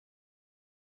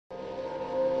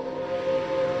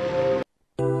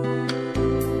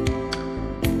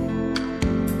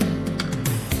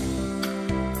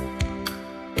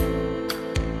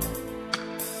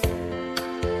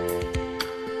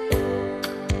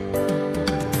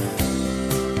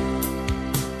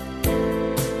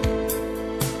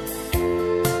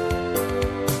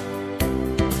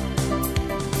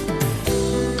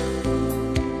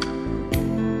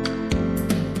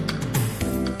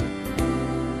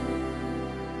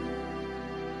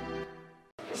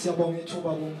Siyabonga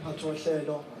ithuba kumphathi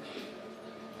wohlelo.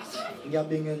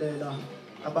 Ngiyabingelela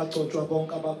abagcotshwa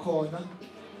bonke abakhona.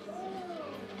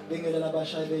 Bingelela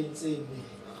abashayeli beinsimbi.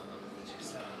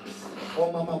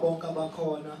 Omama bonke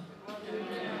abakhona.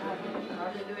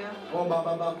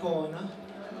 Obaba bakhona.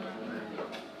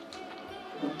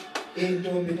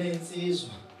 Intombi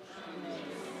nezinsizwa.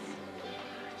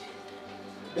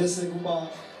 Bese kuba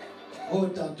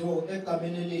odado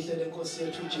egameni elihle lenkosi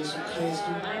yethu Jesu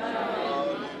Kristu.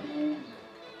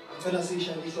 Ngicela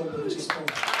sishayele ihlombe ukuthi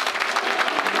sikhona.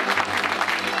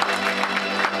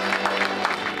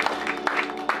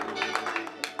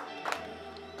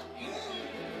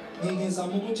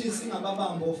 Ngizama ukuthi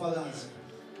singababamba ofakazi.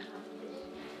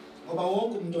 Ngoba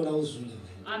wonke umuntu la uzwile.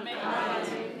 Amen.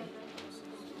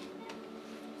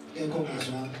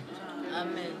 Enkonzweni.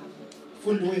 Amen.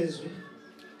 Fundo wezwe.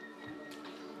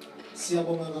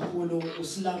 Siyabonga kakhulu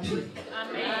usilaphile.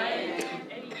 Amen.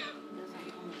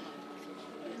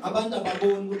 Abantu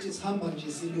ababoni ukuthi sihamba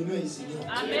nje silunywe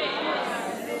izinyoka. Amen.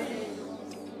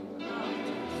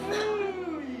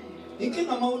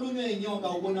 Inkinga mawulunywe inyoka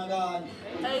ubonakala.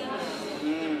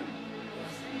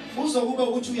 Uzokube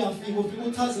ukuthi uyafika ufika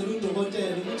uchazela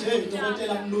udokotela ukuthi hey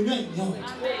udokotela mlunywe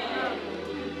inyoka.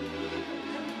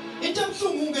 Into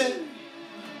emhlungu ke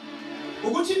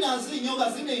ukuthi nazi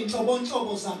inyoka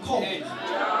zineyinhlobonhlobo zakhona.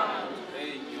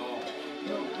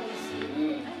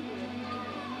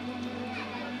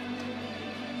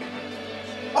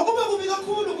 Akube kubi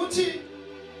kakhulu ukuthi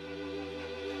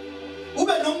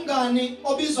ube nomngani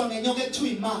obizwa ngenyoka ekuthiwa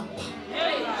imamba.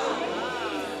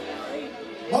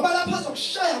 Ngoba lapha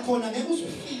azokushaya khona ngeke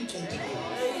uzufike.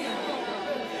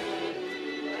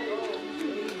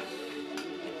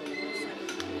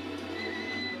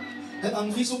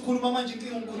 Angifisa ukukhuluma manje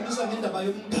inkinga ngikhulumisa ngendaba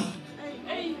yomngane.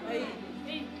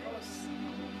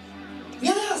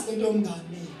 Ngiyazi into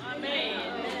yomngane. Amen.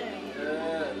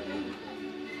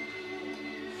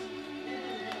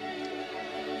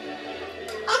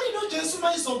 Ani no Jesu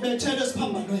mayizobethela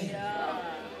esiphambanweni.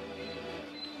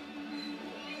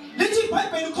 Lithi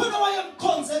iBhayibheli khona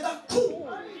wayemkhonze kakhulu.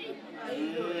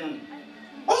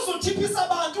 Uzothiphisa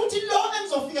abantu uthi lo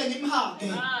engizofika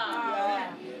ngimhage.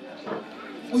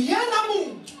 Uyena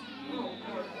muntu.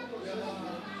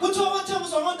 Kuthiwa wathe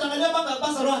uzonqondana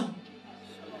lebangabazalwane.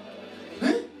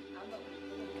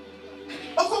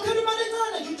 Okhokhela imali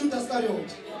encane nje uJudas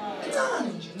Iscariot. Encane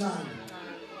nje encane.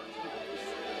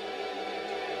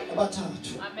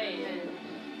 Abathathu. Amen.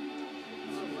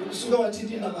 Usuke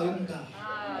wathinta indaba yomngane.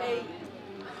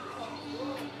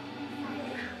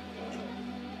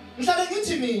 Ngihlale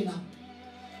ngithi mina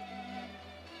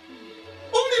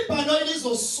umibhalo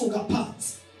elizosuka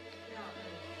phansi.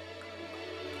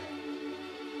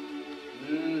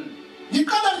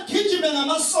 Ngiqala ngigijime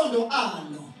ngamasondo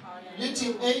alo. Lithi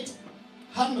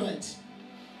 800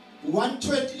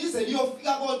 120 lize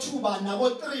liyofika ko2 nabo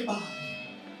 3 bani.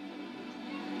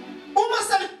 Uma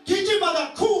seligijima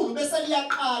kakhulu bese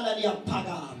liyaqala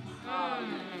liyaphakama.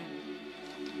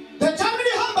 The time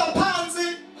lihamba phansi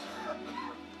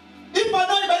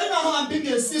ibhalo belingahambi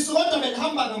ngesisu kodwa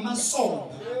belihamba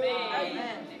ngamasondo.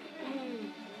 Amen.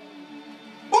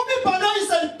 Umibhalo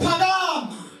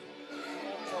iseliphakama.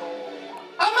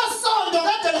 Amasondo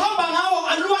kade lihamba ngawo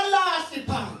aluwalahli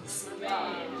phansi.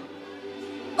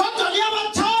 Kodwa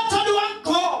liyabathatha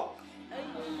liwagqo.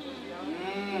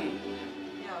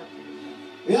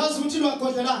 Uyazi ukuthi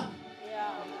liwagodlelana?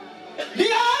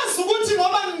 Liyazi ukuthi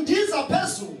ngoba ngidiza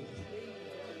phezulu.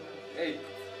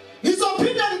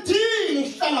 Ngizophinda ngidinge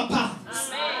ukuhlala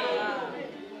phansi.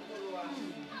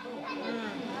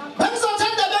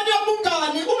 Bengizothanda beni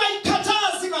yomungane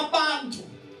ungayikhathazi ngabantu.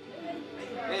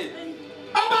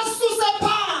 Abasuse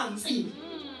phansi.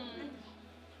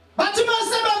 Bathi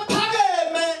mase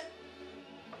bephakeme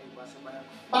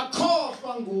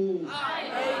bakhohlwa nguwe.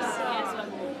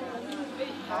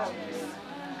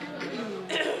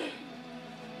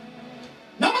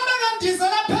 Noma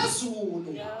bengandizela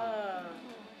phezulu.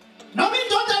 Noma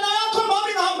indodana yakho mama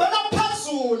ingahambela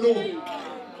phezulu.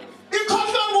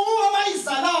 Ikhohlwa nguwe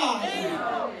owayizalayo.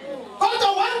 Kodwa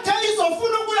one day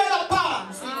izofuna ukuyela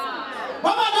phansi.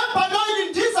 Mama nabhalo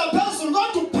indiza phezulu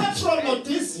kodwa upetrol no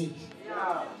diesel.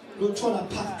 Luthola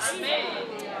phansi.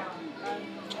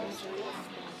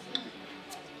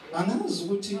 Angazi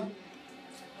ukuthi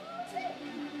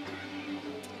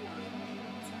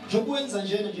Njengokuwenza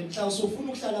njena nje mhla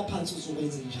usufuna ukuhlala phansi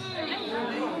uzokwenza njani.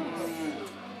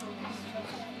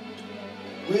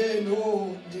 Wena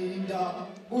ndinda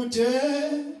ude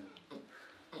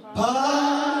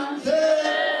phandle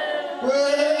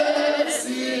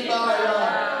kwesibaya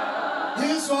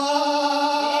yizwa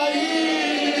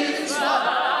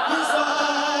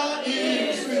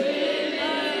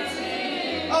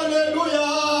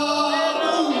haleluya.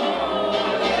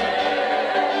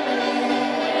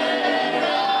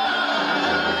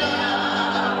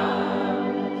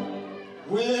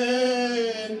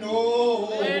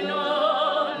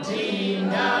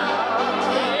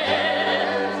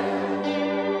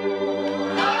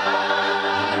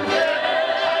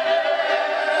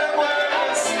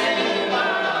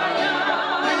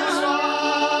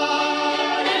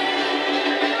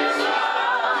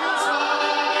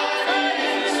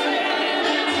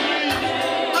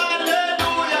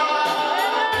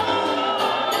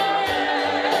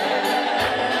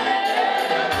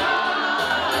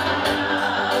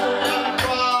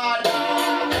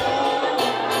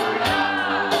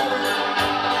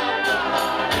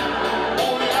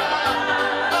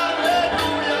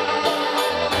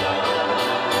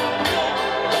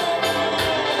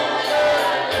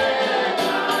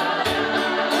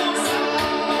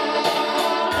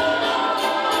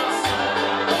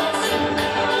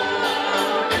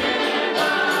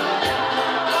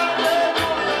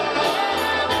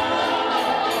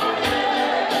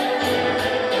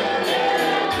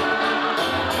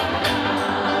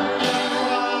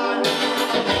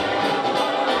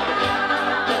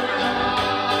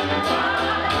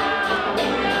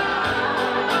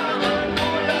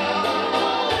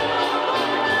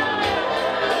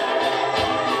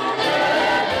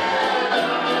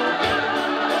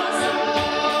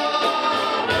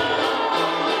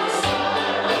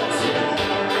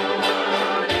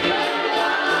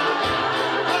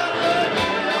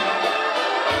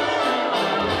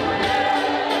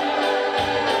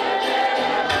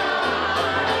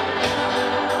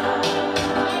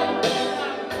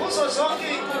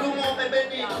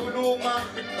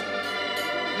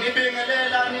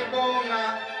 Nibingelela nibonga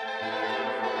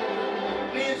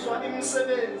nizwa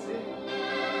imisebenzi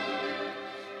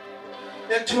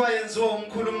ekuthiwa yenziwa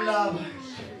uMkhulu Mlaba.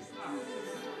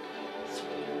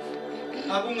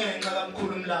 Akungenxa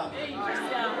kaMkhulu Mlaba.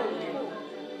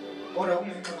 Ora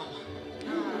ungenxa baba.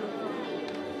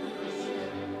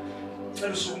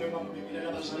 Cela usukume mamubingelela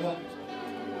abazalwane.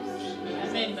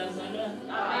 Amen bazalwane.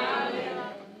 Amen.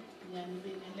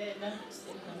 Ngiyanibingelela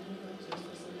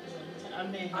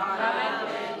Amen. Amen.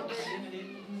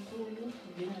 Mkhulu,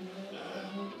 ngibingelela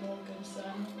bonke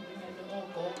msamo, ngibingelela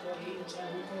ogogo, intsha,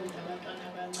 ukhulu, abantwana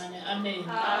abancane. Amen.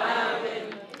 Amen.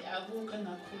 Akukho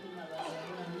engakhuluma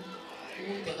bazalwane.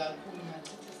 Kude kakhulu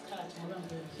ngachitha isikhathi ngoba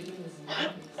ngifike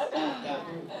ezingane.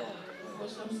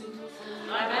 Nkosi yomsindiso.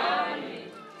 Amen.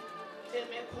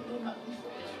 Ekhuluma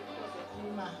umfowethu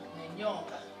ukhuluma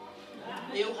ngenyoka.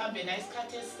 Uhambe naye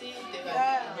isikhathi eside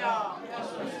kanti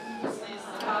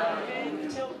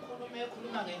uthe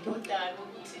ukhuluma ngendodana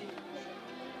ukuthi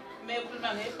mekhuluma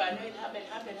ngebhano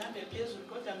lihambe phezulu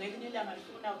kodwa ngelinye ilanga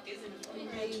lifuna udizini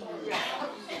uphethula.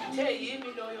 Uthe yimi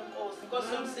loyo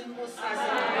Nkosi yomsinibusise.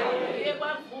 Iye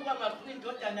kwavuka ngavuka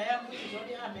indodana yami ukuthi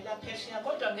izona ihambe la phesheya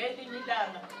kodwa ngelinye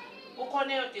ilanga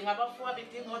ukhona eyodinga abafowabo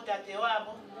idinga odade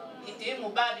wabo. Idinga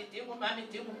ubaba, idinga umama,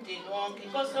 idinga umndeni wonke.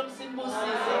 Inkosi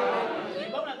yomsinibusise.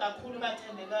 Ngibonga kakhulu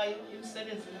bathandekayo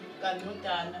imisebenzi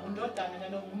kaNdodana. UNdodana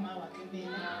kalo umama wakhe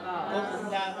mina.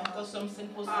 Kokhuleka, Inkosi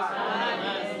yomsinibusise.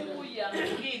 Haleluya.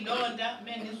 Ngilonda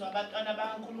mengizwa abantwana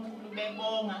bakaNkulunkulu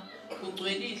bebonga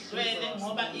kugcwele ihlwele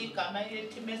ngoba igama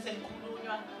elithi mase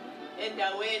likhulunywa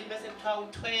endaweni bese kuthiwa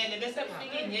uthwele bese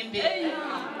kufika inyembezi.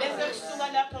 Bese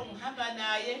kusuka lapho ngihamba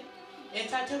naye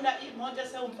ethathela imoto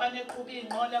esewumfana eqhuba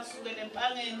inqola kusukela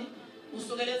empangeni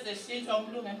usukela ezeshintshwa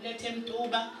umlungu emlethe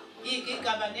emtuba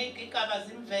igigaba negigaba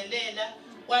zimvelela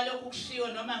kwalokhu kushiwo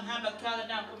noma ngihamba kuthiwa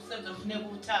nakho umsebenzi ofuneka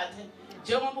uthathe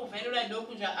njengoba uvelelwa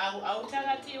lokhu nje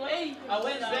awuthakathiwe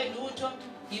awenziwe lutho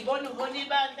ngibona uhona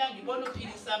ibandla ngibona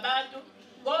uphilisa abantu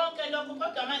konke lokhu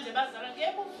kodwa manje bazalwa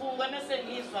ngeke uvuke mase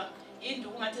ngizwa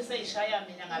induku ngathi seyishaya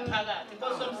mina ngaphakathi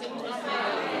Nkosi yomsinibusise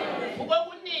uvuka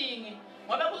okuningi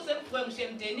ngoba kusevuke ngisho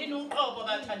emndenini uqobo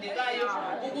bathandekayo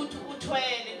ukuthi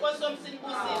uthwele Nkosi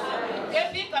yomsinibusise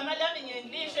kepha igama lami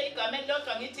ngiyelisho igama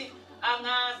elilodwa ngithi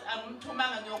angazi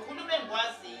angimthumanga ngiyokhuluma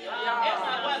engikwaziyo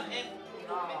engakwazi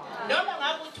noma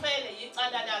ngabe uthwele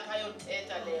icala lakhe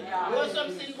ayothetha lelo Nkosi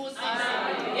yomsinibusise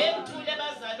ngethule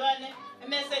bazalwane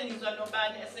mase sengizwa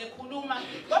nobani esekhuluma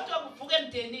kodwa kuvuka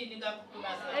emndenini kakhulu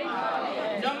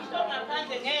bazalwane. Nomuntu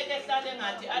ongaphandle ngeke ehlale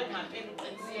ngathi alingapheli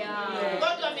uqinisile.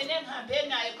 Kodwa mina engihambe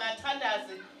naye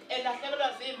bathandaze elahlekelwa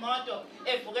zimoto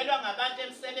evukelwa ngabantu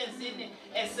emsebenzini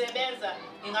esebenza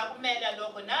ngingakumela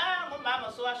lokho nangu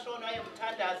umama sowashona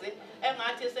wayekuthandaze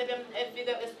engathi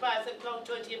efike esipase kuthiwa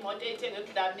utshothe imoto eyithenge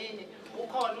ekudlamini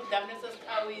ukhona udlamini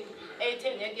esesikhawini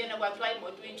eyithenge kuyena kwathiwa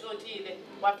imoto uyitshothile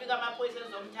wafika amaphoyisa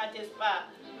ezomthatha espa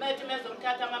methi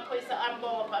mezomthatha amaphoyisa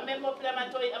ambopha membophile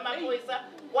amaphoyisa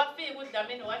wafika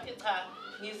udlamini wathi cha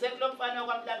ngise kulo mfana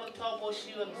kwaMlaba kuthiwa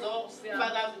uboshiwe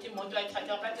ngizofakaza ukuthi imoto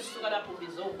ayithatha bathi sisuka lapho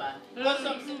bizobani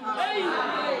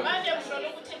manje kushona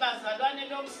ukuthi bazalwane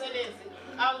lo msebenzi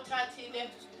awuthathile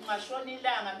ngashona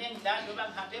ilanga mengidlala ngoba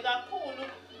ngihambe kakhulu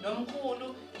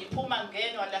nomkhulu ngiphuma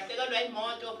ngene walahlekelwa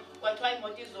imoto kwathiwa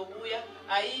imoto izobuya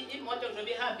ayi imoto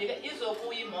njengoba ihambile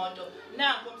izobuya imoto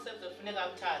nanku umsebenzi ofuneka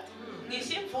uthathe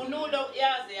ngisho imvunulo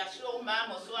yaze yashiwo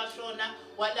umama osowashona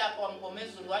walapha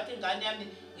wamgomezulu wathi ingane yami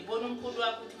ngibona umkhulu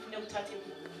wakho ukuthi kufanele uthathe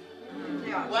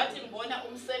imvunulo wathi ngibona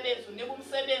umsebenzi unika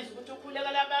umsebenzi ukuthi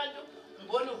ukhuleka labantu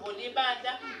ngibona uhola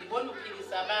ibandla ngibona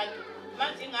uphilisa abantu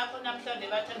manje ingakho namhlanje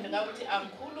bathandeka ukuthi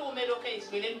angikhulume lokho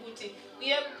ezibeleni ukuthi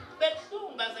kuye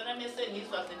bebuhlungu bazana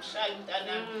mesengizwa semshaya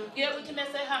umntanami kuye ukuthi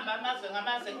mesehamba amazwe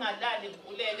ngamazwe ngingalali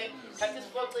ngikhuleke thatha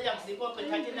isipociya ngizibophe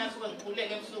thatha inasuke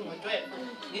ngikhuleke ebusuku ngotwebo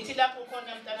ngithi lapho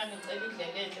khona umntanami ngicela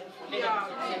indlela enhle ngivuleke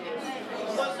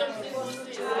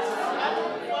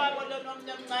kwabo lo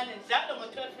nomuntu omncane njalo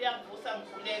ngo-12 uyangivusa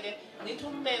ngikhuleke ngithi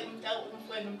umbeke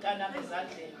umfweni umntanami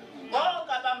ezandleni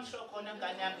bonke abamsho khona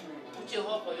ngane yami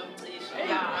uJehova yomcisha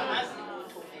angazi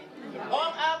lutho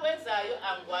mina akwenzayo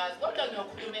angikwazi kodwa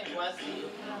ngiyokhuluma engikwaziyo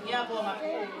ngiyabonga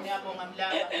Mkhulu ngiyabonga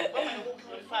Mlaba bonga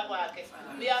nokuhlonipha kwakhe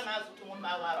uyangazi ukuthi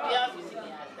nguma wakhe uyazi ukuthi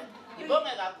ngiyadla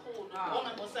ngibonge kakhulu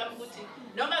bonga ngosami ukuthi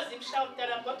noma zimshaya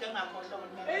umntanami kodwa engakhohlwa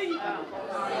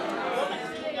bonga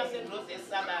isithunywa sendoze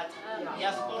esabatha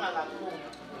ngiyasibonga kakhulu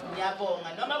ngiyabonga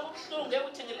noma kubuhlungu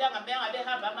ukuthi ngilanga mengabe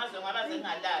ehamba amazwe ngabaze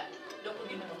ngingalali lokhu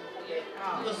ngimi nokukhuleka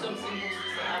ngosomsimbusisa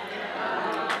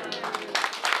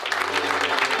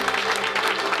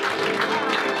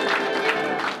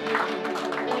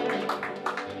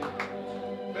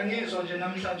Bengizwa nje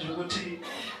namhlanje ukuthi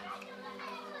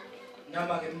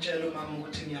noma ngimtshela umama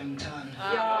ukuthi ngiyamthanda.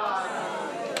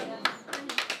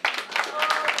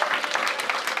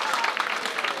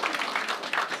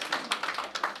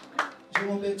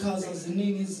 Njengoba echaza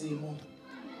ziningi izimo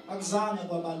akuzange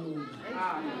kwabalula.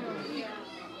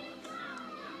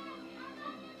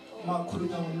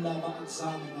 Makhuluma ngoMlaba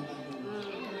akuzange kwabalula.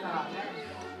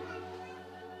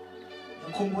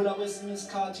 Ngikhumbula kwesinye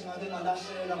isikhathi ngake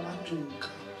ngalahlela maduka.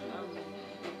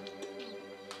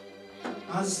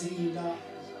 Ngazila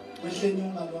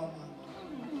kwehlanyunga lwamama.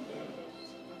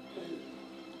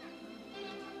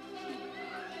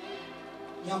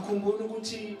 Ngiyakhumbula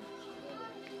ukuthi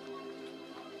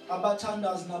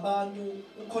abathandazi nabantu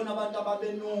ukhona abantu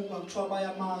ababenungwa kuthiwa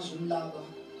bayamaza uMlaba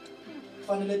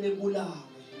kufanele bebulawe.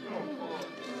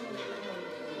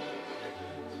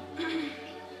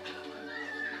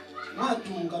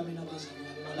 Ngaduka mina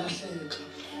bazalwane ngalahleka.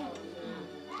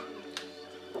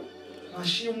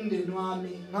 Ngashiya umndeni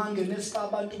wami ngangena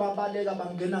abantu babaleka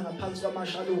bangena ngaphansi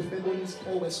kwamashalofu bebona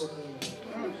isipoke somuntu.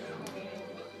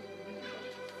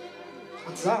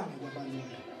 Akuzange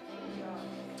kwabalula.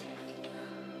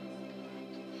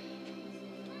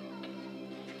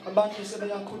 Abantu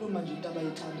sebeyakhuluma nje into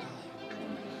abayithandayo.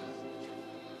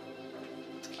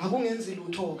 Akungenzi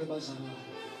lutho ke bazalwane.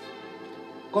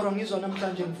 Kodwa ngizwa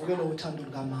namhlanje ngivukela uthando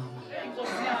lukaMama.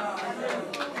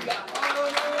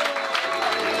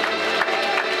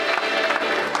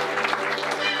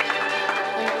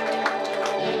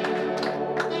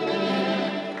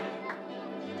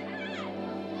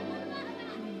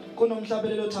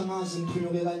 Kunomhlabelelo thangazi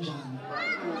ngiphunyuke kanjani.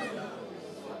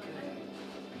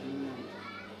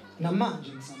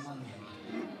 Namanje ngisamangele.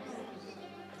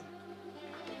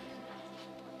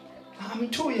 I'm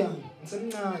too young,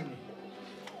 ngisemncane.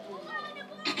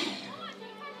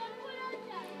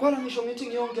 Kodwa ngisho ngithi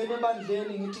ngiyongena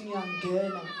ebandleni ngithi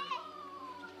ngiyangena.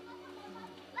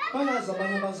 Bayazi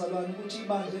abanye abazalwane ukuthi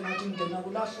ibandle ngathi ngena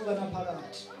kulahlukana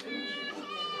phakathi.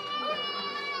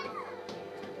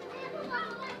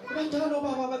 Abantwana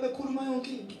baba babekhuluma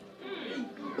yonke into.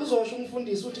 Uzosho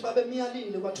umfundisi ukuthi babe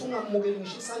miyalile kwathi ungamukeli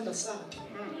ngisho isandla sakhe.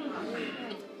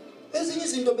 Ezinye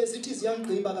izinto bezithi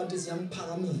ziyangqiba kanti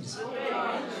ziyangiphakamisa.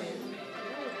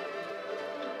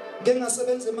 Ngeke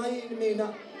ngasebenza emayini mina.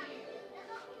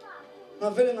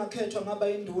 Ngavele ngakhethwa ngaba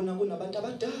induna kunabantu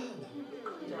abadala.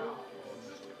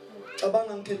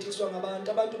 Cabanga ngikhethiswa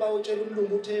ngabantu bawutshela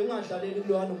uMlungu ukuthi ungadlaleli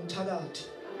kulwana umthakathi.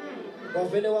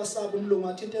 wavele wasaba umlungu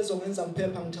athi into ezongenza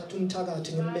mphepha ngithatha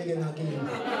umthakathi ngimbeke ngakini.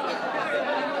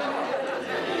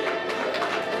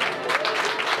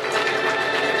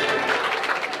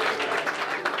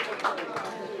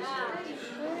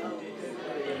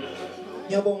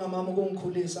 Ngiyabonga mama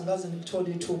ukungikhulisa ngaze ngithola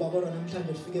ithuba kodwa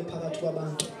namhlanje ngifike phakathi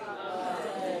kwabantu.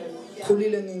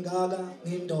 Khulile ngingaka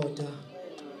ngindoda.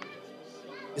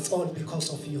 It's all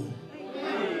because of you.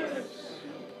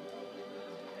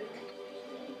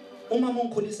 Umama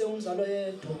ungikhulise umzalo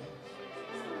yedwa.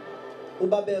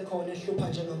 Ubabe khona ehlupha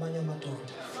njengamanye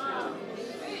amadoda.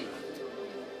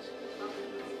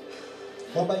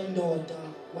 Baba indoda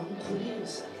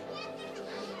wamkhulisa.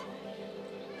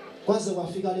 Kwaze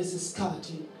kwafika lesi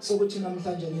sikhathi sokuthi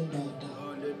namhlanje ngindoda.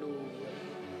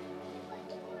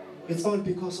 It's all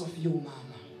because of you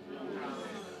mama.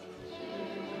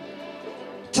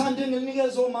 Thande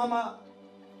nginikeza umama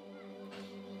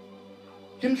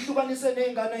kimhlukanise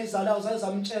nezingane ezizalayo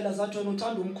zazamtshela zathi wena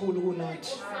uthanda umkhulu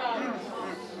kunathi.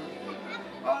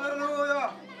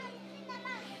 Hallelujah.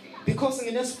 Because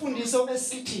nginesifundiso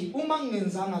esithi uma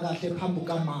ngingenzanga kahle phambi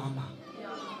kaMama.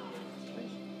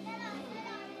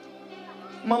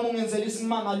 Mama ungenzela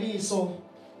isimangaliso.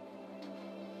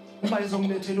 Uma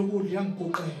izongilethela ukudla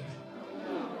yangiguqela.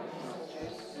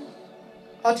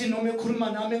 Athi noma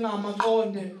ekhuluma nami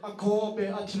engamaqonde agobe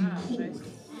athi mkhulu.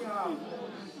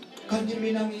 Kanti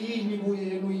mina ngiyini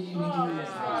kuyena uyini kuyena.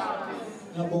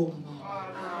 Ngiyabonga.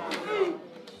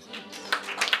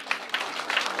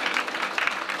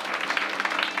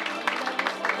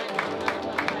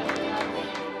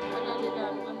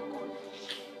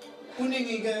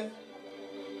 Kuningi ke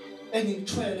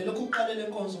engikuthwele lokhu uqalele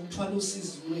enkonzo ngithwala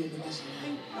usizi wenu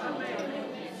bazalwane. Amen.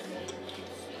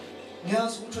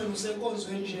 Ngiyazi ukuthi wena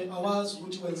usenkonzweni nje awazi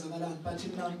ukuthi kwenzakalani but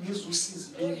mina ngizwe usizi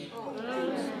lweni.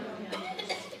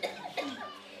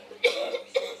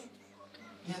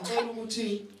 Ngiyacela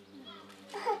ukuthi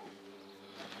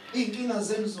inkinga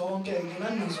zenu zonke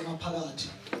nginanazo ngaphakathi.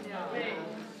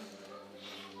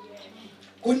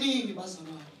 Kuningi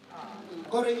bazalwane.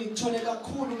 Kodwa ngikuthole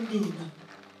kakhulu mina.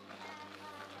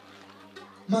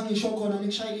 Mangisho khona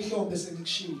ngishayile ihlombe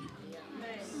sengikushilo.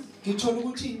 Ngithola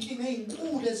ukuthi inkinga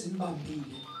ezinkulu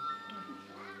ezimbambile.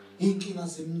 Inkinga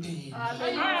zemndeni.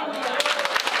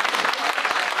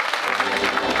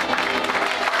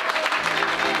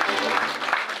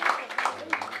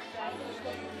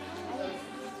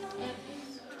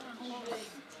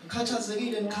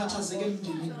 Ngikhathazeke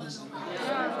emndenini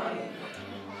bazalwane.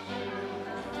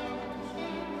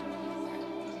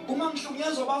 Uma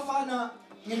ngihlukunyezwa bafana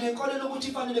nginenkolelo ukuthi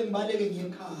ifanele ngibaleke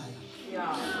ngekhaya.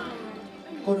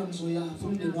 Kodwa ngizoyafa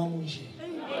umndeni wami nje.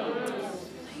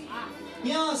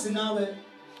 Ngiyazi nawe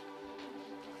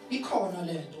ikhona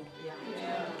lento.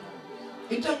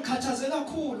 Into engikhathaze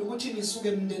kakhulu ukuthi nisuke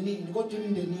emndenini kodwa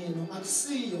imndeni yenu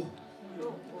akusiyo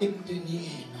imndeni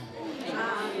yenu.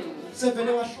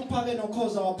 Sevele wahlupha ke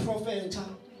nokhoza waprofetha.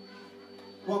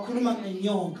 Wakhuluma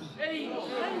ngenyonga.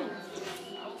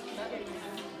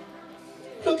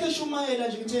 Lokho eshumayela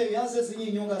nje ngithe yazi ezinye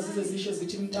inyonga zize zisho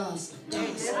zithi mtasa.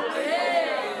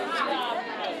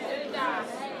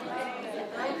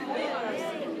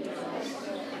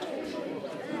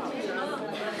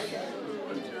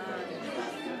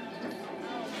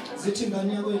 Zithi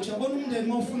ngani yakwethu yabona umndeni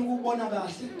mawufuna ukubona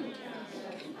kahle.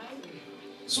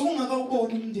 So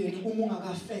ungakawubona umndeni uma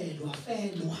ungakafelwa.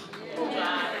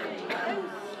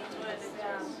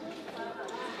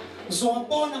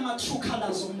 Uzobona ama-true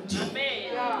colors omndeni.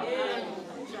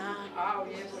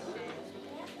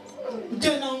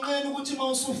 Ngena unqena ukuthi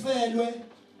mawusufelwe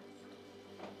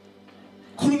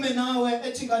khulume nawe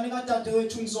ethi ngane kadade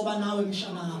wethu ngizoba nawe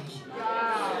mshanami.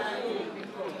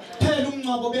 Phela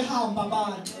umncwabo behamba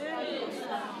abantu.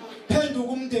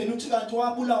 Phenduka umndeni uthi kanti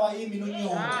wabulawa yimi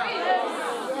nonyonga.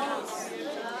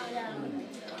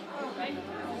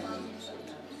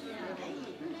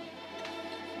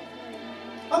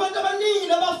 Abantu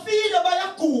abaningi abafile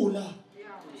bayagula.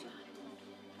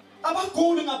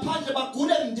 Abaguli ngaphandle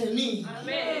bagula emndenini.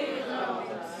 Amen.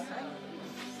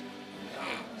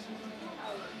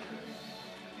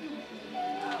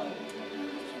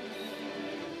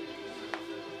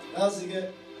 Yazi ke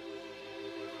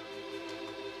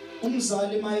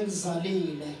umzali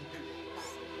mayekuzalile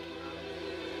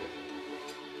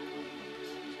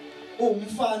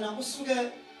umfana usuke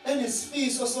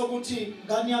enesifiso sokuthi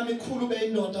ngani yami ikhulu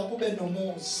beyindoda kube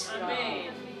nomuzi.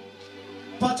 Amen.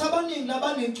 But abaningi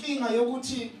labanenkinga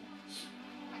yokuthi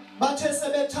bathe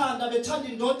sebethanda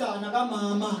indodana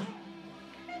kaMama.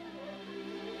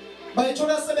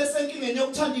 Bayithola sebesenkingeni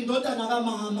yokuthanda indodana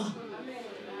kaMama.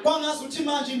 Kwangazi ukuthi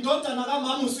manje indodana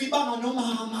kaMama usuyibanga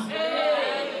noMama.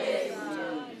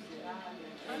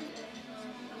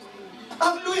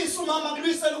 akuluyise umama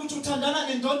akuluyisela ukuthi uthandana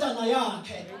nendodana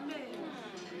yakhe.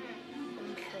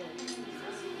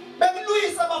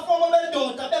 Bekuluyisa abafoko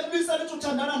bendoda bekuluyisela ukuthi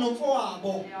uthandana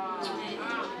nomfowabo.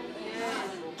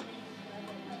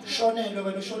 Shonelwe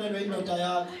wena ushonelwe indoda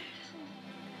yakho.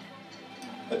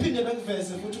 Ephinde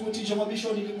bekuveze futhi ukuthi njengoba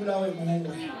ishonile ibulawe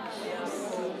nguwe.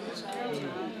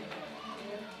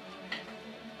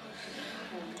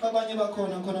 Abanye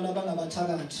bakhona khona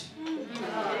labangabathakathi.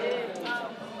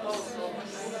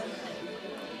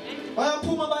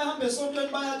 Bayaphuma bayahamba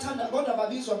esontweni bayathanda kodwa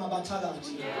babizwa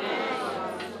ngabathakathi.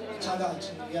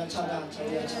 Thakathi, uyathakatha,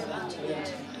 uyathakatha,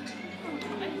 uyathakatha.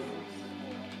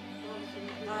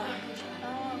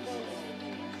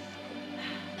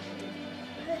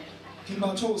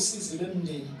 Ngibatho usizi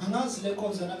lemndeni. Angazi le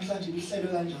konzo namhlanje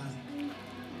ibihlelwe kanjani.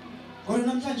 Kodwa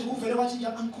namhlanje kuvele bathi nje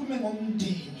angikhulume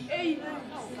ngomndeni.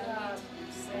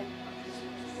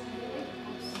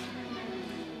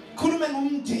 Khulume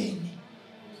ngomndeni.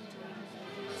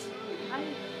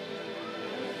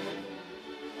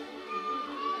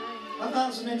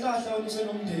 Angazi nenhlahla wena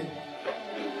usenomndeni.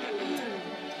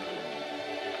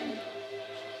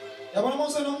 Yabona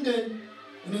mawusenomndeni,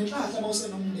 unenhlahla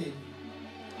mawusenomndeni.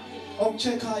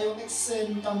 Okuchekayo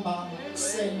ekseni ntambama,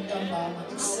 ekseni ntambama,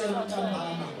 ekseni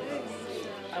ntambama.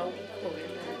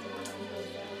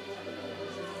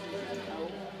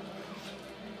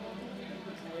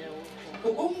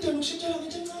 Umndeni ushintshela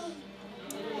ngithi ncane.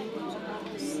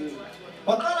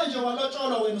 Waqala nje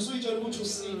walotsholwa wena usuyitshela ukuthi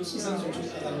usile ususenza ukuthi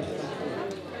uhlakaniphile kakhulu.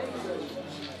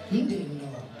 Umndeni lo.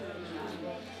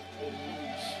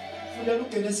 Fulela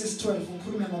uGenesis 12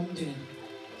 ukhulume ngomndeni.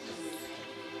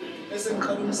 Bese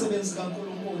ngiqala umsebenzi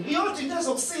kaNkulunkulu. Iyodwa into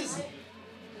ezokusiza.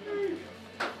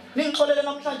 Ningixolele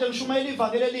namhlanje ngishumayela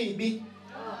ivangeli elibi.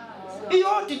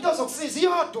 Iyodwa into ezokusiza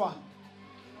iyodwa.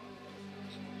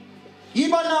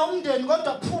 Yiba na umndeni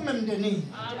kodwa phume emndenini.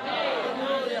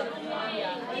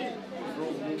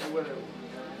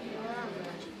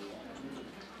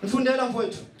 Mfundela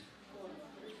mfowethu.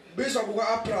 Bizwa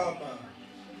kuka-Abrahama.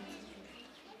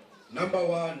 Number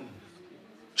 1.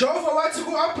 Jehova wathi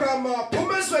ku-Abrahama,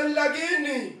 phuma ezweni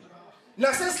lakini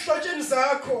nasesihlotsheni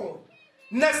zakho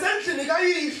nasendlini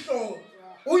kayihlo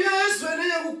uye ezweni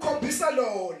engikukhombisa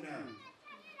lona.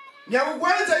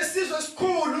 Ngiyakukwenza isizwe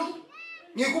esikhulu,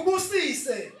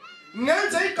 ngikubusise,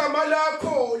 ngenze igama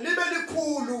lakho libe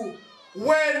likhulu,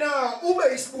 wena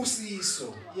ube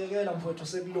isibusiso. Yekela mfowethu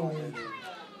sekulungile.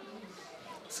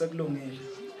 Sekulungile.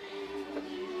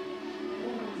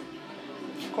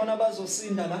 Khona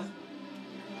bazosinda la.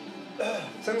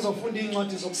 Sengizofunda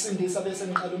incwadi zokusindisa bese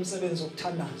ngiqala umsebenzi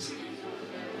wokuthandaza.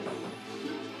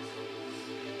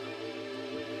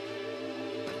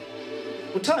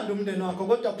 Uthanda umndeni wakho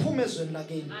kodwa phuma ezweni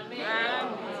lakini. Amen.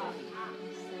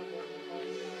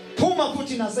 Phuma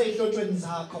futhi nasezihlotshweni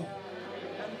zakho.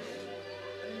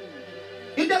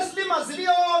 Into esilimazi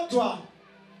liyodwa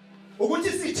ukuthi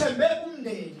sithembe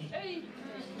umndeni.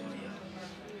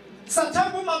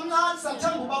 Sathemba umamncane,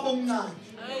 sathemba ubaba omncane.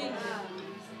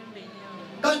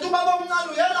 Kanti ubaba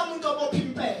omncane uyena umuntu obopha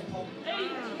impepho.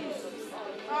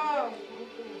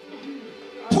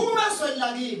 Phuma ezweni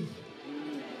lakini.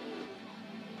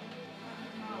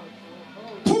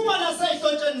 Phuma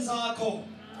nasezihlotsheni zakho.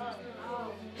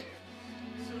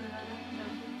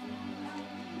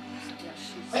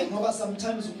 Hey, ngoba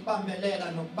sometimes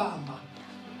ukubambelela nokubamba.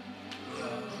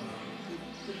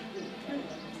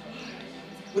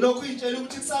 Ulokhu intshela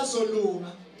ukuthi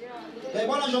kusazolunga.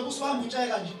 Yayibona nje ubusuhamba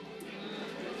utsheka nje.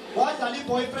 Wadlala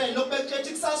iboyfriend lokubekutshela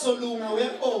kusazolunga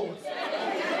uyebo.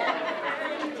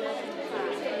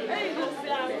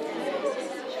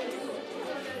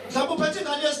 Mhlawumbe uphethe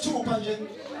ingane yesithupha nje.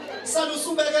 Sala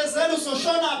usubekezela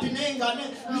uzoshona phi nezingane.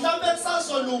 Mhlawumbe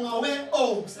kusazolunga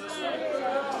webo.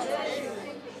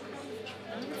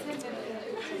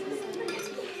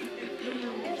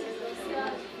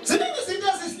 Ziningi izinto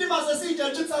ezisilimaza esitshela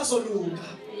ukuthi kusazolunga.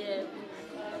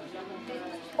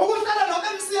 Ukuhlala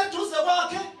no-MC eduze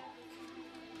kwakhe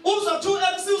uzothi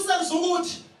u-MC usenza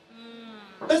ukuthi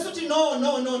bese uthi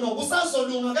no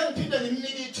kusazolunga ke ngiphinde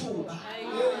ngimnike ithuba.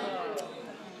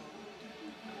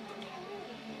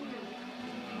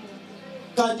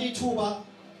 Kanti ithuba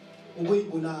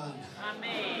ukuyibulala.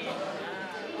 Amen.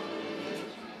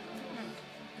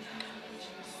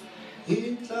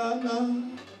 Inhlanga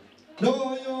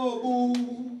noyobu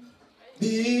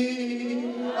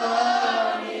bianisa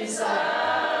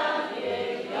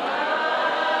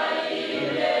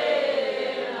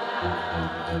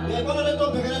yebona lento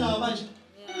obhekene nayo manje.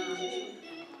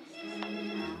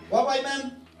 Waba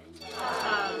amen.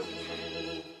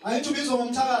 Ayithi ubizwa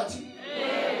ngomthakathi.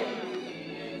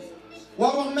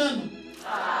 Waba amen.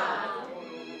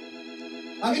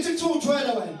 Angithi kuthiwa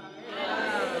uthwele wena.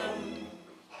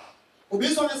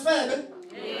 Ubizwa ngesifebe?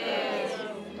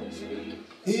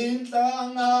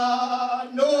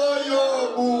 Inhlangano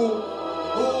yobu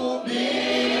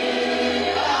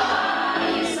ubika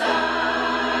isangela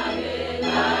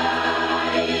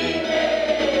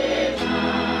ibema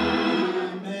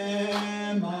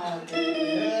mema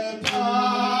kepa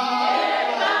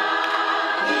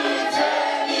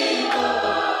iteniko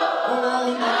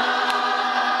ona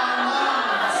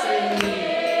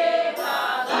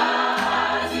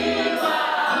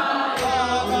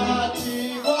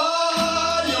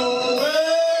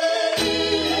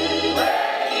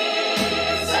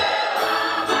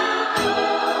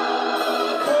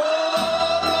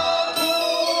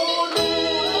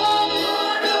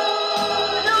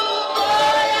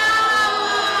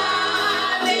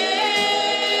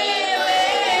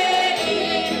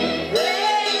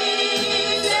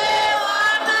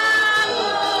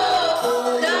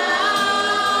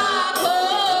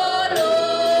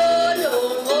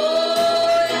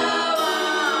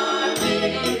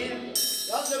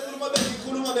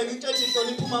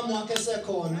umama wakhe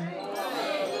sekhona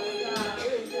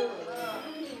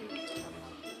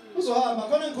uzohamba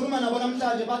khona ngikhuluma nabo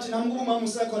namhlanje bathi nami umama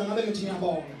usekhona ngabe ngithi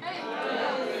ngiyabonga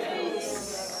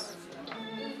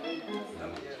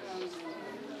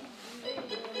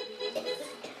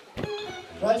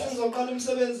right ngizoqala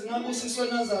umsebenzi ngabusiswe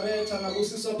Nazareth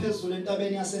ngabusiswe phezulu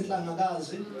entabeni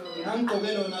yasenhlangakazi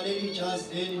ngangigqoke lona leli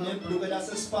jazi leli nebhluke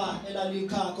lase spa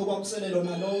elalikhakho kwakusele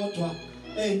lona lodwa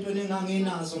eyintweni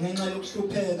enganginazo ngenxa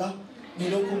yokuhlupheka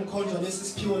nilokhu ngikhonjwa lesi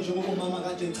siphiwo njengoba umama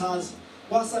kade echaza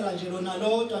kwasala nje lona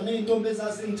lodwa nezintombi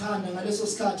ezazingithanda ngaleso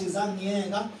sikhathi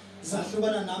zangiyeka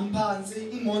zahlukana nami phansi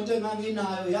imoto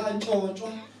enganginayo yantshontshwa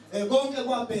konke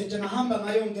kwabheje ngahamba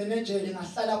ngayo ngene ejele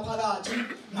ngahlala phakathi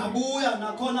ngabuya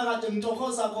nakhona kade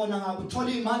ngithokoza khona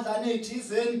ngabuthola imadlana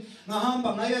ezithizeni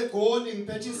ngahamba ngaye eGoli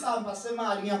ngiphethe isamba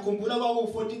semali ngiyakhumbula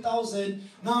kwaku 40,000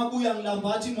 ngabuya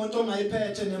ngilambathi imoto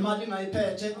ngayiphethe nemali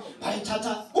ngayiphethe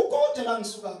bayithatha ukude la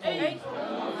ngisuka khona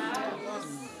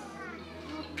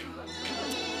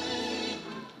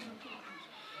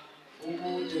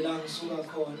ukude la ngisuka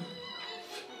khona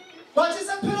bathi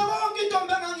sekuphela konke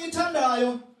intombi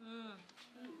engangithandayo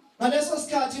ngaleso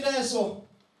sikhathi leso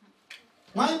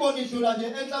ngayibona idlula nje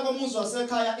enhla komuzi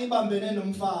wasekhaya ibambene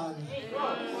nomfana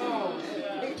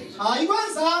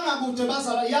ayikwenzanga kude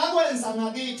bazala yakwenza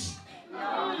ngakithi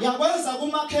yakwenza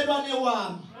kumakhelwane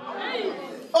wami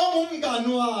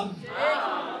ongumngani wami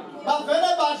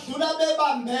bavele badlula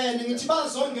bebambene ngithi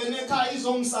bazongena ekhaya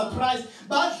izongisurprise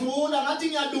badlula ngathi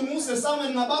ngiyalunguza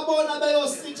esamweni ngababona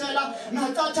beyosithela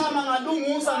ngacathama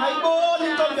ngalunguza ngayibona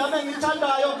intombi yami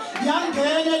engithandayo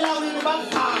yangena elawini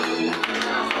bakhala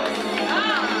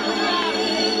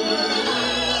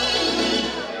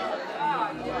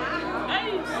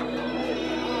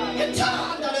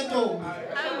ngithanda le ntombi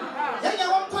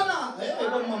yenyakwamkhona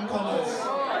bomamkhona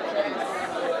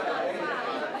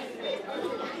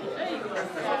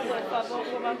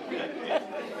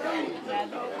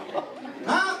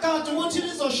ngakade ukuthi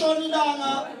lizoshona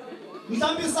ilanga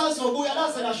mhlawumbe isazobuya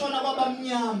laze lashona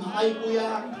kwabamnyama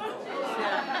ayibuya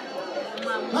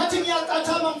ngathi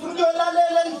ngiyacathama ngifuna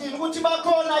ukuyolalela endlini ukuthi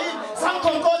bakhona yini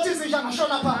sangikhonkotha izisha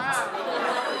ngashona phansi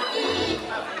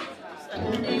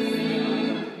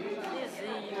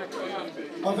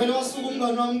wavele wasuka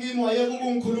umngane wami kimi wayeka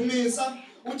ukungikhulumisa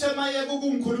uthe mayeka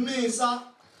ukungikhulumisa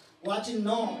wathi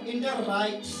no into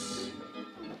right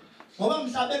ngoba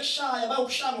mhlawumbe kushaya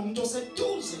bayokushaya umuntu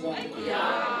oseduze kwakho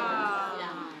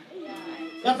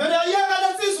yavele yayeka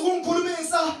lensizwa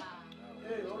ukungikhulumisa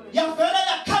yavele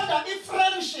yakhanda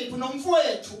i-friendship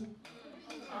nomfowethu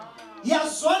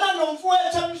yazwana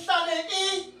nomfowethu emhlane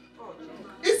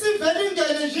isivele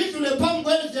ingene nje idlule phambi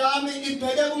kwendlu yami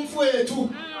ibheke kumfowethu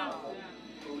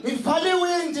ngivala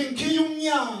iwindi ngikhiye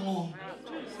umnyango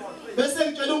bese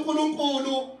ngitshela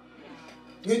uNkulunkulu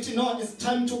ngithi no it's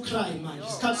time to cry manje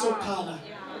isikhathi sokukhala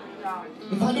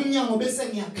ngivala umnyango bese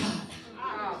ngiyakhala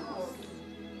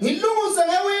ngilunguze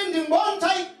ngewindi ngibona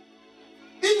ukuthi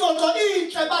ingxoxo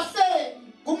inhle bahle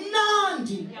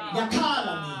kumnandi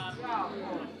ngiyakhala mina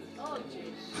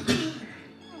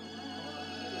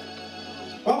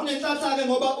kwakunenhlanhla ke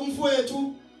ngoba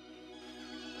umfowethu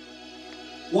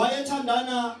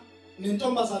wayethandana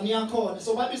nentombazane yakhona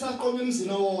so babisaqoma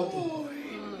emzini owodwa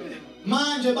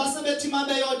manje basebethi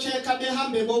mabeyochecka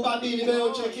behambe bobabili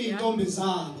beyochecka izintombi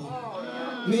zabo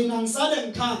mina ngisale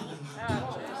ngikhala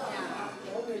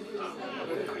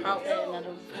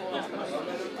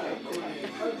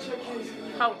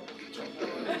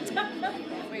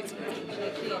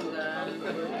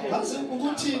ngathi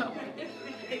ukuthi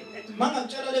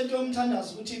Mangakutshela lento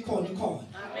yomthandazo ukuthi ikhona.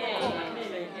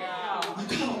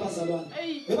 Ngikhala bazalwane.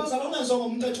 Bezalwane ungezonke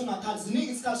umuntu ethi ungakhali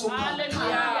ziningi isikhathi sokukhala.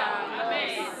 Amen.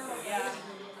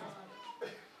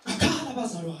 Ngikhala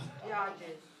bazalwane.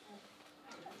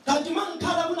 Kanti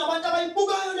mangikhala kunabantu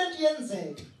abayibukayo lento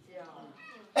yenzeka.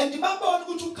 And babona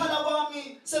ukuthi ukukhala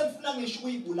kwami semfuna ngisho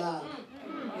ukuyibulala.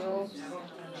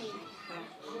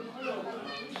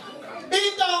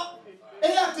 Into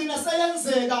eyagcina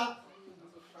seyenzeka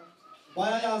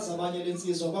bayayazi abanye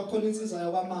lensizwa bakhona insizwa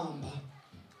yakwamamba.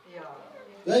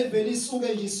 Yayivela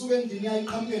isuke nje isuke endlini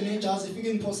yayiqhamuke nejazi ifike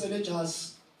ingiphosele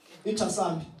ejazi.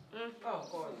 Ithasambi.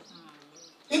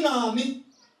 Ingami.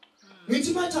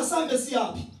 Ngithi mathasambe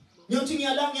siyapi? Ngiyothi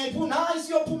ngiyala ngiyayiphuna hayi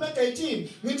siyophuma egate.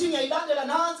 Ngithi ngiyayilandela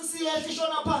nansi siyehla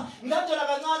ishona pha. Ngilandela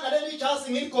kancane leli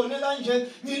jazi ngigone kanje.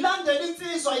 Ngilandela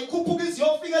insizwa ikhuphuka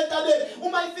iziyofika entabeni.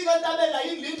 Uma ifika entabeni la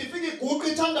ingilindi ifika iguqa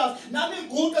ithandaza. Nami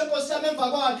iguqa enkosi yami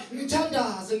emva kwayo.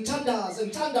 Ngithandaze.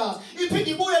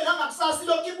 Iphinde ibuye nangakusasa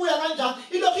ilokhu ibuya kanjani.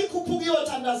 Ilokhu ikhuphuka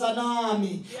iyothandaza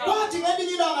nami. Kwathi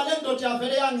ngelinye ilanga le ndoda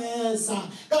yavele yangeza.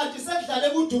 Kanti sekudlale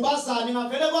kudubazana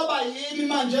ngavele kwaba yimi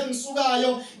manje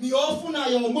engisukayo ngiyofuna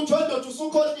yona ukuthi ndoda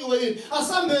usukhohliwe yini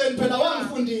asambeni phela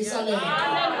wangifundisa le.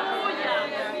 Haleluya.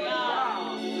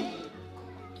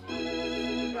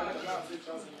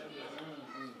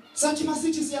 Sathi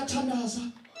masithi siyathandaza.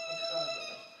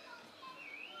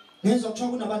 Ngezwe kuthiwa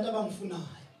kunabantu abangifunayo.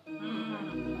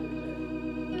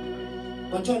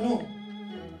 Bathiwa no.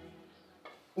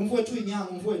 Umfowethu inyanga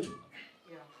umfowethu.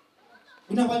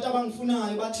 Kunabantu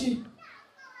abangifunayo bathi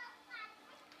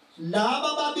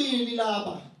laba babili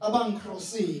laba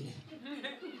abangicrossile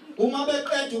uma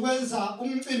beqeda ukwenza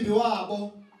umcimbi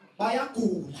wabo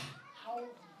bayagula.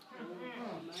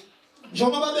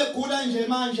 Njengoba begula nje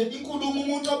manje inkulumo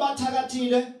umuntu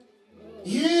obathakathile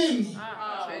yimi.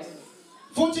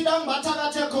 Futhi la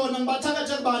ngibathakathe khona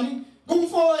ngibathakathe kubani?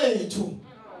 Kumfowethu.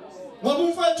 Ngoba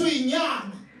umfowethu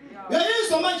inyanga.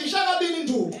 Yayizwa manje ishakabili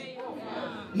nduku.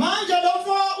 Manje lo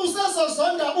mfo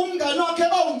usesozonda umngane wakhe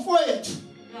owumfowethu.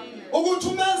 Ukuthi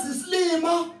umenza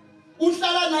isilima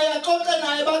uhlala naye axoxe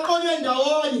naye baqonywe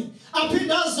ndawonye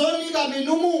aphinde azonika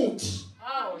mina umuthi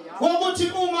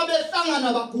wokuthi uma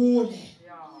behlangana bagule.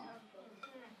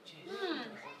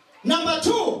 Number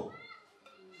 2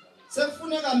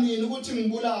 sekufuneka mina ukuthi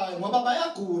ngibulawe ngoba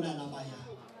bayagula labaya.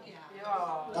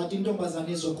 Kanti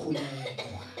intombazane izokhuleka.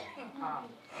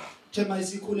 Thema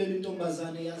isikhulela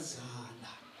intombazane yazala.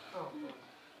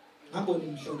 Ngabona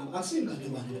imhlola akusingane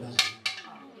bani lebazali.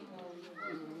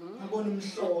 Ngabona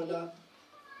umhlola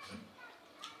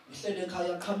ihlele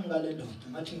ekhaya qhamuka le ndoda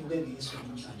ngathi ngibe ngiyiswa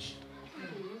namhlanje.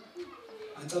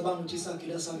 Ngicabanga ukuthi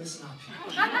isagila sami singaphi.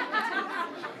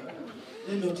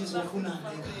 Le ndoda izofunana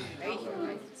ekhaya.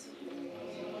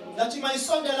 Yathi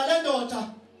mayisondela le ndoda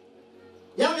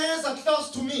yangeza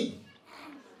close to me.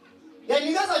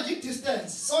 Yanikeza nje distance,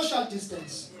 social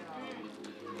distance.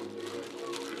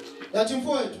 Yathi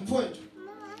mfowethu.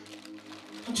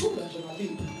 Uthula nje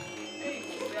ngalipa.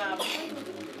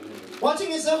 Wathi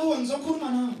ngisebuya ngizokhuluma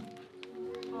nawe.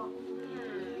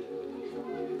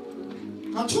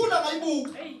 Ngathula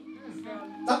ngayibuka.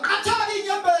 Ngaqathaka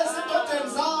inyembezi endodeni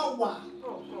zawa.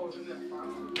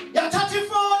 Yathatha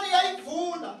ifoni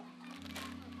yayivula.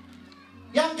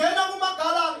 Yangena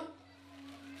kumagalari.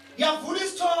 Yavula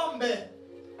isithombe.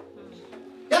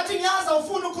 Yathi ngiyaza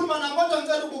ufuna ukukhuluma nami kodwa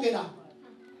ngicela ubuke la.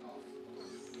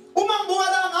 Uma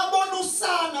ngibuka la ngabona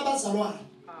usana bazalwane.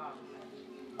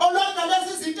 Olona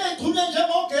lezi zinto ezithunywe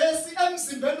njengogesi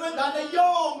emzimbeni wengane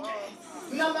yonke.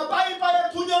 Namapayipa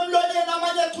ethunywe emlonyeni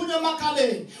amanye ethunywe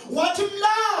emakhaleni. Wathi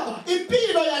Mlaba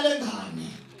impilo yale ngane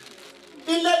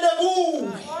ilele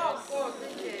kuwe.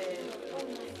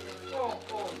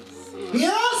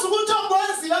 Ngiyazi ukuthi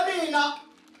okwenzile mina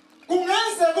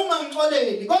kungenze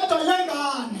kungangixoleli kodwa le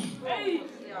ngane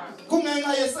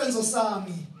kungenxa yesenzo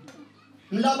sami.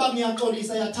 Mlaba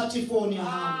ngiyaxolisa yathatha ifoni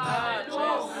yahamba.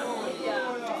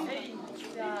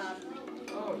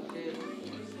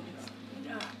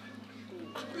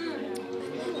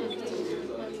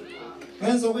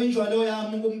 Ngenza kwenjwalo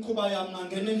yami kumkhuba yami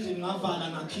ngangena endlini ngavala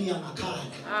ngakhiya ngakhala.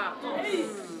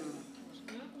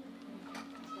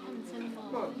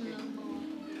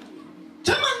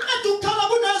 Thema nqeda ukukhala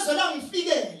kunezwe la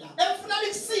ngifikela efuna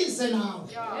likusize nawe.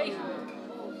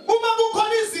 Uma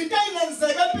kukhona izinto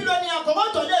ezingenzeka empilweni yakho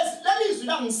kodwa lelizwi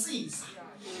la ngisiza.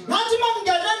 Ngathi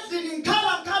mangena endlini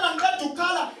ngikhala nqeda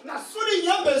ukukhala ngasula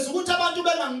inyembezi ukuthi abantu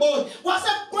bengangiboni. Kwase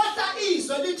kwehla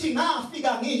izwe lithi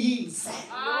ngafika ngiyize.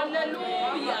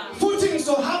 Haleluya. Futhi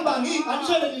ngizohamba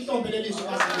angishele lihlombe lelizwi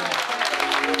kaZulu.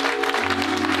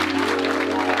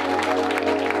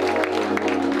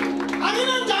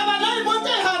 Angina ndaba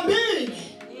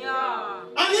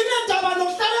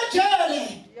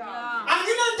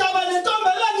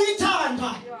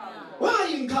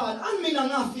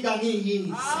ngafika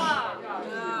ngiyise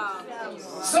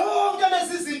zonke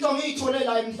lezi zinto ngiyithole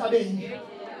la emhlabeni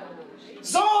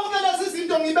zonke lezi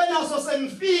zinto ngibe nazo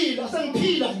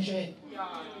sengiphila nje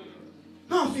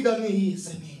ngafika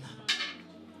ngiyise mina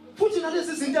futhi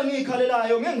nalezi zinto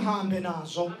engiyikhalelayo ngihambe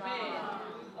nazo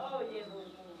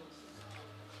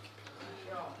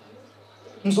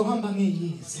ngizohamba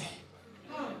ngiyise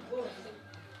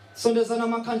sondezana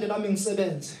amakhandlela ami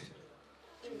ngisebenze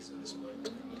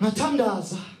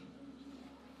ngathandaza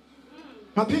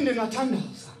ngaphinde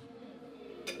ngathandaza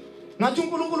ngathi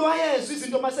uNkulunkulu wayezwa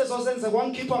izinto masezozenza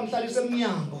kwangikhipha ngihlalisa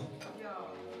eminyango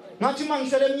ngathi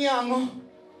mangihlele eminyango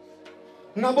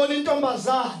ngabona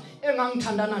intombazane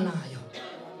engangithandana nayo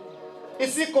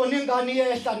isigona ingane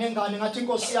yehla nengane ngathi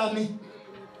inkosi yami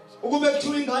ukube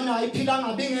kuthiwa ingane ayiphila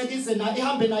ngabingeke ize na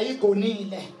ihambe nayo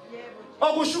igonile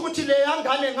okusho ukuthi le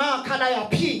yangane ngakhala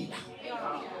yaphila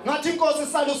ngathi inkosi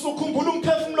sala usukhumbula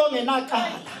umphefumulo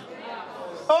ongenaqala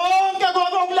onke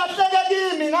kokulahleke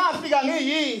kimi ngafika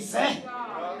ngiyise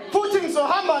futhi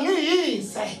ngizohamba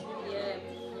ngiyise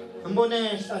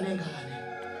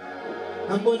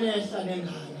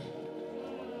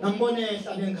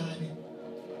ngambonehla nengane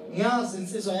ngiyazi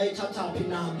insizwa yayithatha phi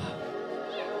namba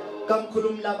kaMkhulu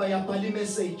Mlaba yabhala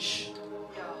imessage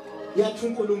yathi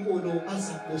uNkulunkulu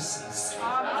azakubusisa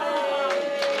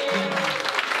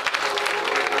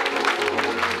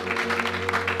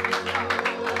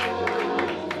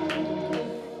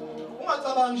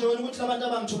ungacabanga ukuthi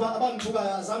abantu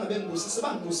abangithukayo azange bengibusise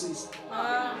bangibusisa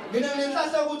mina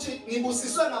ngenhlahla ukuthi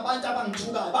ngibusiswe ngabantu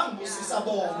abangithukayo bangibusisa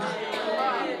bona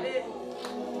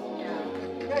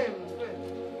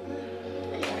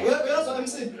uyazwa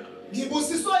emsini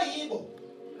ngibusiswe yibo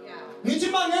ngithi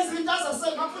mangenza into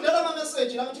ngafundela ama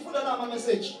message la ngithi fundela ama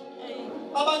message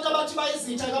abantu abathi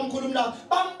bayizitha kaMkhulu Mlaba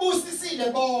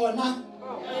bambusisile bona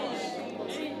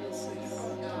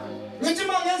ngithi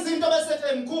mangenza into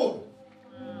bese Mkhulu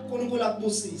uNkulunkulu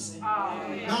akubusise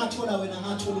ngathola wena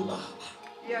ngathola ubaba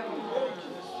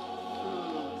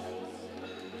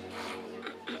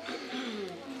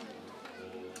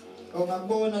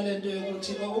ongakubona lento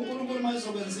yokuthi uNkulunkulu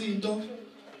mayizokwenza into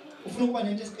ufuna ukuba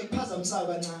nento ekuphazamisayo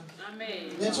kancane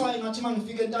amen that's why ngathi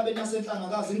mangifika entabeni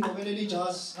yasenhlangakazi ngigqokelele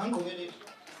ijazi ngangigqokelele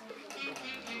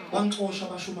bangixosha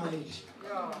abashumayeli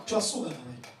twasuka la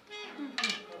wena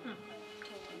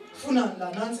funa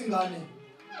la nansi ingane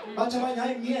bathi abanye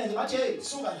hayi ngiyeke bathi hey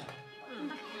suka la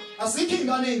azikho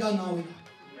ingane engangawe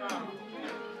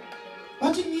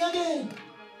bathi ngiyeke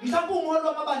mhlawumbe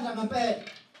ungolwa amabandla ngempela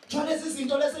thwa lezi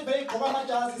zinto lezi beyigqoka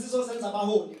amajazi sizosenza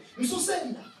abaholi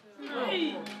msuseni la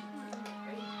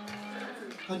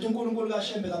kanti uNkulunkulu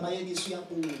kaShembe kamayekisi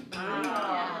uyabuka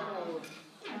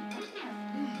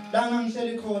la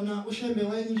ngihleli khona uShembe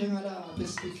wayenjengalapha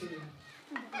esibhedlela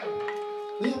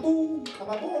uyabuka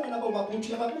babona labo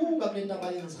babuthi yababuka kule nto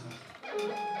abayenzayo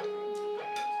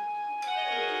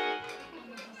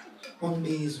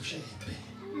wambiza uShembe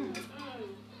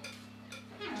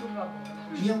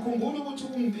ngiyakhumbula ukuthi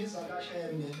ukungibiza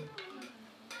kaShembe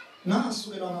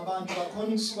nasukelwa ngabantu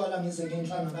bakhona ukusuka la ngize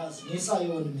ngenhlangakazi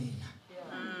ngisayona mina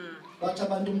bathi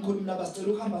abantu uMkhulu Mlaba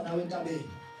sicela ukuhamba nawe entabeni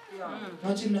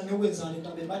ngathi mina ngiyokwenzana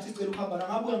entabeni bathi sicela ukuhamba na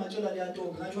ngabuya ngatshela le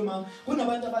ntombi ngathi mama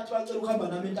kunabantu abathi bacela ukuhamba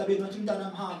nami entabeni ngathi mntana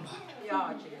mhamba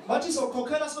bathi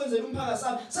sokhokhela sikwenzele umphakathi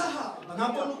sahamba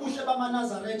ngabona ubuhle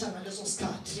bamaNazaretha ngaleso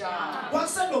sikhathi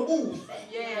kwakusenobuhle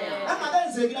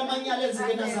angabenzeki lamanyala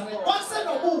enzeke eNazaretha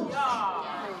kwakusenobuhle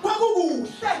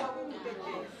kwakukuhle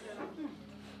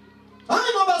hayi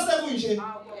ngoba sekunje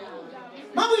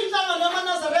makuyinhlangano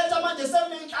yamaNazaretha manje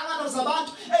sekunenhlangano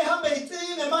zabantu ehambe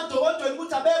icime emadokotweni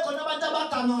ukuthi abekho nabantu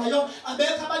abagangayo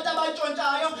abekho abantu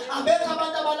abatshontshayo abekho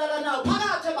abantu abalalanayo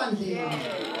phakathi ebandleni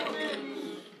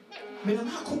mina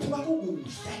ngakhuphuka kukuhle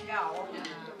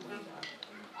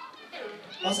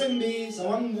wasengibiza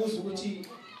wangibuza ukuthi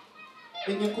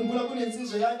ngiyakhumbula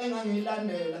kunensizwe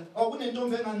engangilandela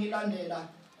kunentombi engangilandela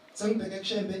sengibheke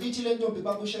kuShembe ithi le ntombi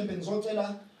baba uShembe ngizocela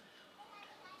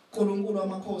uNkulunkulu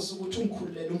wamakhosi ukuthi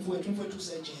ungikhululele umfowethu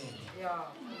usejele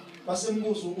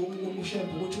basembuza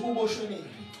uShembe ukuthi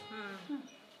uboshweleni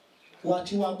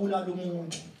wathi wabulala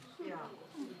umuntu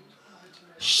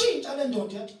shintsha le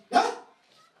ndoda yathi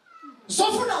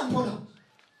zofuna mphola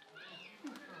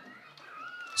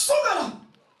suka la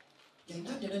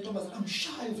ngiyandela intombazana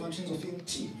ngishaya uvathi ngizofika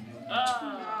ngithini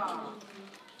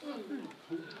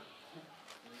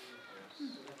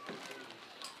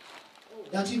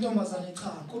yathi intombazane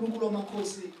cha uNkulunkulu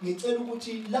wamakhosi ngicela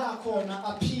ukuthi la khona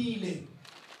aphile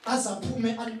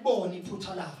azaphume alibone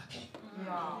iphutha lakhe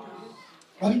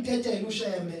wamthethela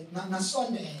uShembe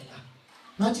ngasondela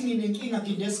ngathi nginenkinga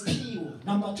nginesiphiwo.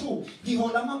 Number 2,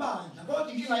 ngihola amabandla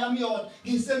kodwa inkinga yami yodwa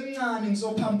ngisemncane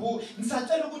ngizophambuka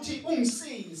ngisacela ukuthi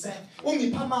ungisize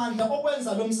ungiphe amandla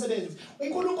okwenza lo msebenzi.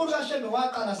 uNkulunkulu kaShembe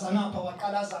waqalaza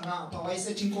ngapha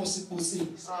wayesethi inkosi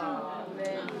ibusise.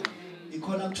 Amen.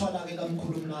 Ikhona kuthwala ke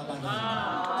kaMkhulu Mlaba la.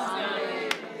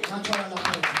 Amen. Ngathwala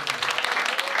lapho.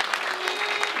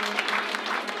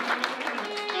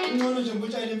 Ngcono nje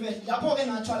ngutshayela impela lapho ke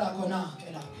ngathwala khona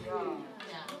ke lapho.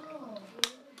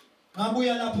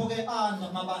 Ngabuya lapho ke anda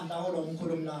amabandla olo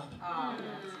Mkhulu Mlaba.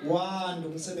 Wanda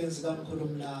umsebenzi kaMkhulu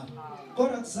Mlaba.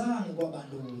 Kodwa kuzange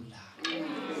kwabalula.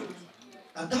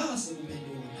 Akaze kube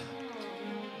lula.